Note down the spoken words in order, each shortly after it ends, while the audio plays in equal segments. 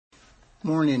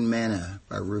Morning Manna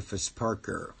by Rufus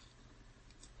Parker,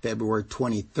 February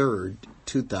 23rd,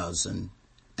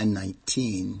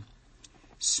 2019.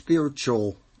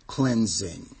 Spiritual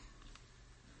cleansing.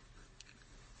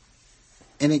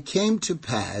 And it came to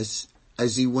pass,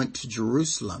 as he went to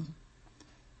Jerusalem,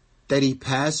 that he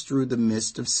passed through the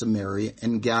midst of Samaria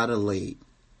and Galilee.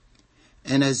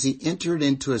 And as he entered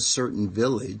into a certain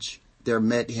village, there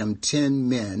met him 10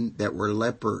 men that were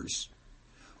lepers,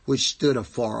 which stood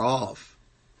afar off.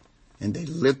 And they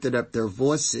lifted up their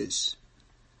voices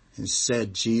and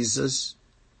said, Jesus,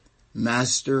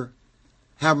 Master,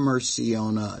 have mercy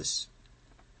on us.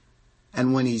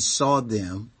 And when he saw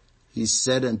them, he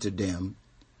said unto them,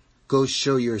 Go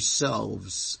show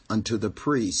yourselves unto the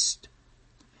priest.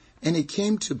 And it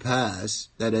came to pass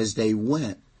that as they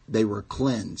went, they were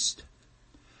cleansed.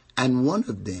 And one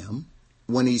of them,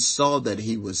 when he saw that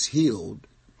he was healed,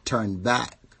 turned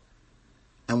back,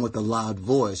 and with a loud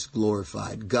voice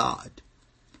glorified God,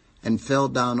 and fell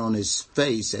down on his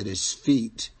face at his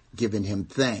feet, giving him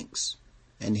thanks.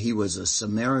 And he was a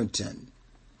Samaritan.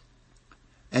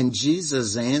 And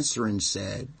Jesus answering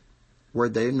said, Were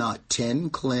there not 10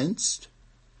 cleansed?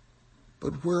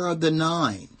 But where are the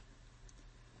 9?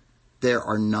 There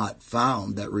are not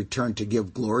found that return to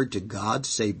give glory to God,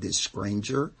 save this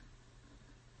stranger.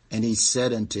 And he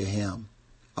said unto him,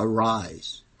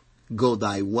 Arise, go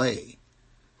thy way.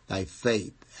 Thy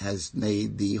faith has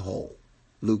made thee whole.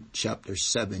 Luke chapter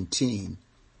 17,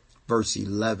 verse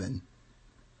 11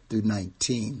 through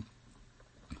 19.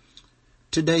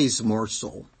 Today's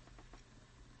morsel.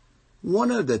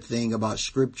 One other thing about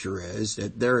Scripture is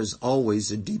that there is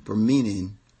always a deeper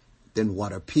meaning than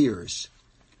what appears.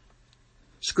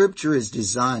 Scripture is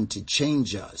designed to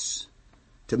change us,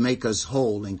 to make us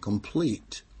whole and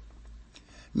complete.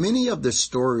 Many of the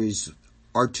stories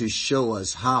are to show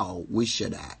us how we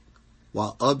should act,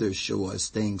 while others show us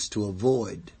things to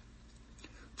avoid.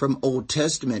 From Old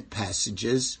Testament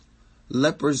passages,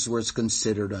 lepers were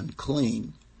considered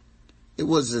unclean. It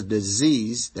was a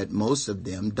disease that most of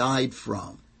them died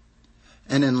from.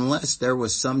 And unless there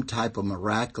was some type of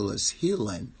miraculous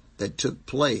healing that took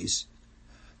place,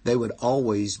 they would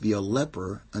always be a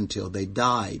leper until they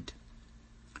died.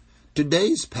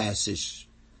 Today's passage,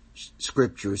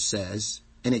 Scripture says,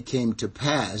 And it came to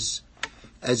pass,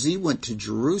 as he went to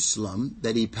Jerusalem,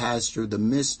 that he passed through the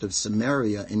midst of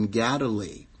Samaria and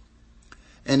Galilee.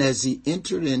 And as he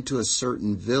entered into a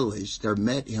certain village, there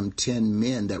met him 10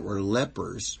 men that were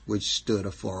lepers, which stood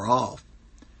afar off.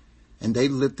 And they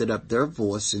lifted up their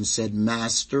voice and said,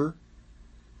 Master,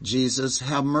 Jesus,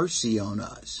 have mercy on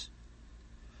us.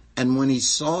 And when he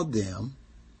saw them,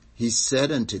 he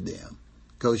said unto them,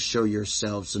 Go show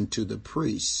yourselves unto the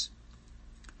priests.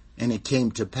 And it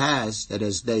came to pass that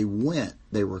as they went,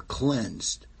 they were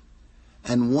cleansed.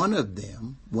 And one of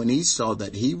them, when he saw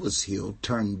that he was healed,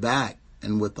 turned back,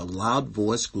 and with a loud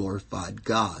voice glorified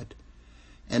God,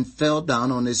 and fell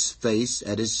down on his face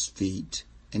at his feet,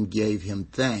 and gave him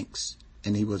thanks.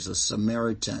 And he was a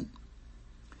Samaritan.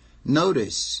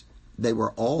 Notice, they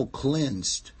were all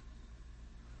cleansed.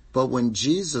 But when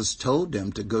Jesus told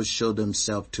them to go show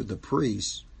themselves to the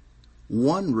priest,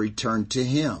 one returned to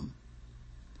him,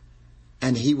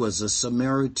 and he was a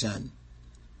Samaritan.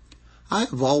 I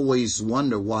have always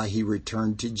wondered why he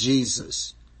returned to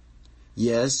Jesus.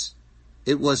 Yes,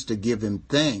 it was to give him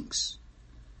thanks,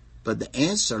 but the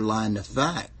answer lay in the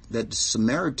fact that the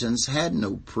Samaritans had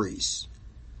no priests.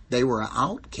 They were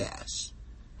outcasts,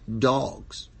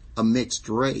 dogs, a mixed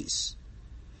race.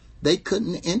 They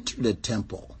couldn't enter the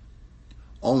temple.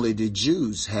 Only the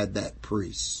Jews had that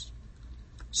priest.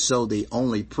 So the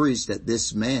only priest that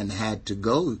this man had to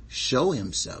go show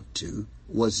himself to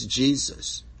was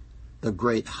Jesus, the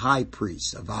great high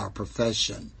priest of our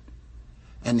profession.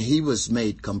 And he was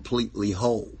made completely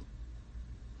whole.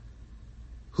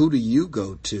 Who do you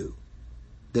go to?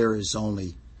 There is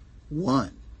only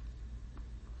one.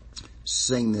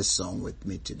 Sing this song with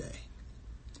me today.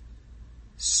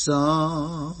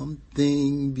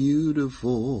 Something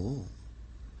beautiful,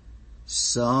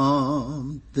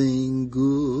 something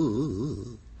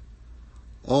good,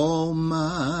 all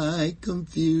my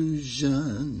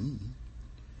confusion,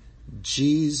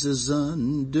 Jesus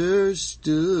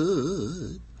understood.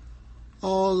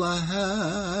 All I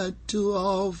had to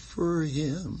offer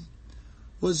him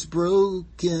was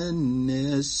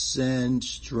brokenness and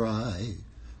strife,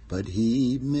 but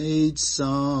he made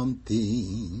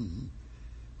something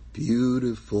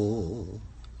beautiful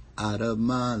out of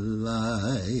my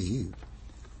life.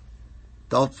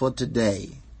 Thought for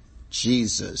today,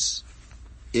 Jesus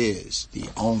is the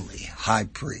only high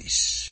priest.